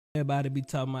Everybody be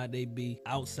talking about they be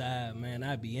outside, man.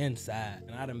 I be inside.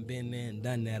 And I done been there and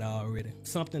done that already.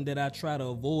 Something that I try to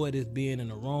avoid is being in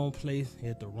the wrong place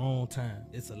at the wrong time.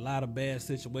 It's a lot of bad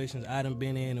situations I done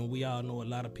been in, and we all know a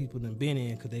lot of people done been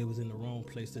in because they was in the wrong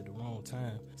place at the wrong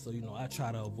time. So, I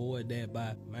try to avoid that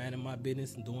by minding my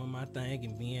business and doing my thing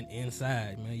and being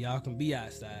inside. Man, y'all can be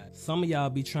outside. Some of y'all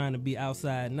be trying to be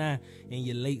outside now in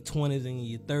your late 20s and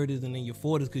your 30s and in your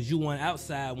 40s because you went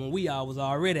outside when we all was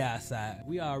already outside.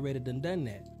 We already done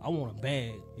that. I want a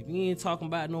bag. If you ain't talking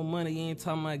about no money, you ain't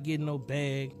talking about getting no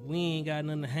bag, we ain't got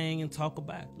nothing to hang and talk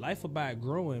about. Life about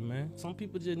growing, man. Some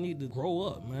people just need to grow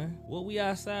up, man. What we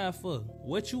outside for?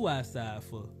 What you outside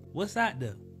for? What's out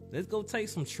there? Let's go take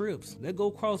some trips. Let's go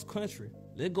cross country.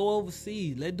 Let's go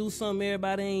overseas. Let's do something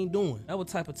everybody ain't doing. That's what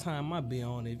type of time I be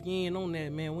on. If you ain't on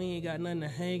that, man, we ain't got nothing to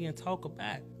hang and talk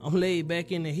about. I'm laid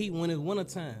back in the heat when it's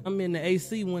wintertime. I'm in the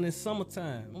AC when it's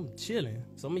summertime. I'm chilling.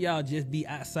 Some of y'all just be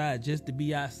outside just to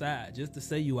be outside, just to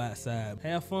say you outside.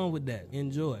 Have fun with that.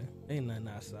 Enjoy. Ain't nothing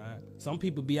outside. Some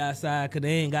people be outside because they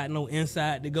ain't got no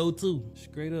inside to go to.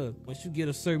 Straight up. Once you get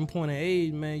a certain point of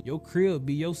age, man, your crib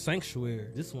be your sanctuary.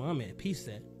 This is where I'm at peace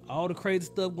at. All the crazy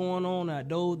stuff going on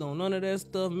outdoors, don't none of that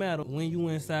stuff matter when you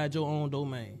inside your own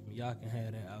domain. Y'all can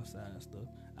have that outside stuff.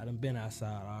 I done been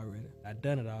outside already. I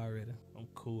done it already. I'm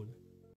cool.